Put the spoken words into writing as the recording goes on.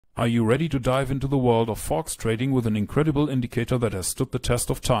Are you ready to dive into the world of Forex trading with an incredible indicator that has stood the test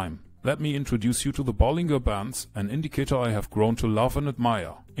of time? Let me introduce you to the Bollinger Bands, an indicator I have grown to love and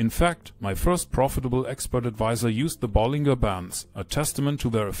admire. In fact, my first profitable expert advisor used the Bollinger Bands, a testament to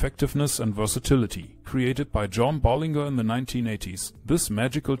their effectiveness and versatility. Created by John Bollinger in the 1980s, this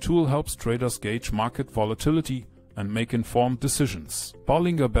magical tool helps traders gauge market volatility and make informed decisions.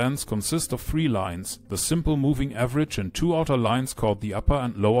 Bollinger Bands consist of 3 lines, the simple moving average, and 2 outer lines called the upper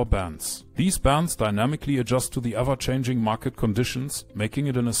and lower bands. These bands dynamically adjust to the ever-changing market conditions, making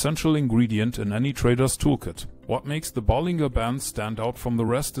it an essential ingredient in any trader's toolkit. What makes the Bollinger Bands stand out from the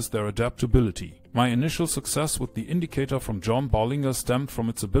rest is their adaptability. My initial success with the indicator from John Bollinger stemmed from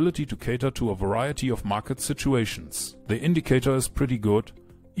its ability to cater to a variety of market situations. The indicator is pretty good,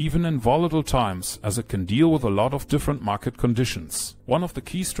 even in volatile times, as it can deal with a lot of different market conditions. One of the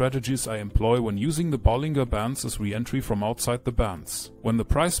key strategies I employ when using the Bollinger Bands is re-entry from outside the bands. When the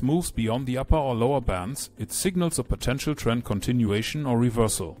price moves beyond the upper or lower bands, it signals a potential trend continuation or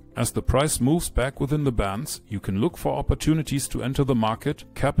reversal. As the price moves back within the bands, you can look for opportunities to enter the market,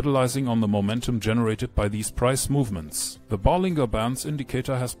 capitalizing on the momentum generated by these price movements. The Bollinger Bands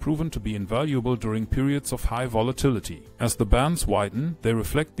indicator has proven to be invaluable during periods of high volatility. As the bands widen, they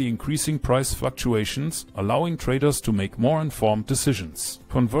reflect the increasing price fluctuations, allowing traders to make more informed decisions.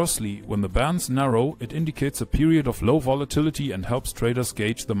 Conversely, when the bands narrow, it indicates a period of low volatility and helps traders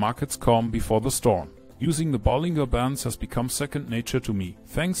gauge the market's calm before the storm. Using the Bollinger Bands has become second nature to me,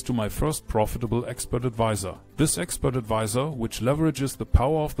 thanks to my first profitable expert advisor. This expert advisor, which leverages the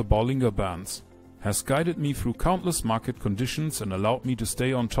power of the Bollinger Bands, has guided me through countless market conditions and allowed me to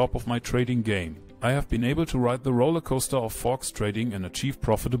stay on top of my trading game. I have been able to ride the roller coaster of Forex trading and achieve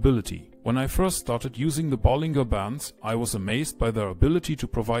profitability. When I first started using the Bollinger Bands, I was amazed by their ability to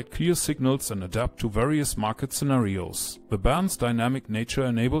provide clear signals and adapt to various market scenarios. The band's dynamic nature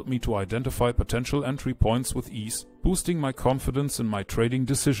enabled me to identify potential entry points with ease, boosting my confidence in my trading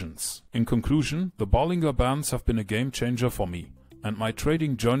decisions. In conclusion, the Bollinger Bands have been a game changer for me, and my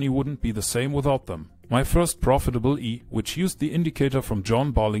trading journey wouldn't be the same without them. My first profitable which used the indicator from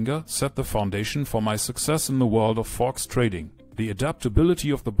John Bollinger, set the foundation for my success in the world of Forex trading. The adaptability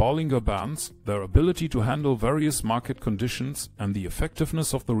of the Bollinger Bands, their ability to handle various market conditions, and the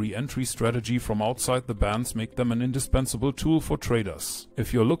effectiveness of the re-entry strategy from outside the bands make them an indispensable tool for traders.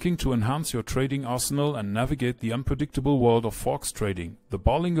 If you're looking to enhance your trading arsenal and navigate the unpredictable world of Forex trading, the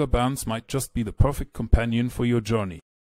Bollinger Bands might just be the perfect companion for your journey.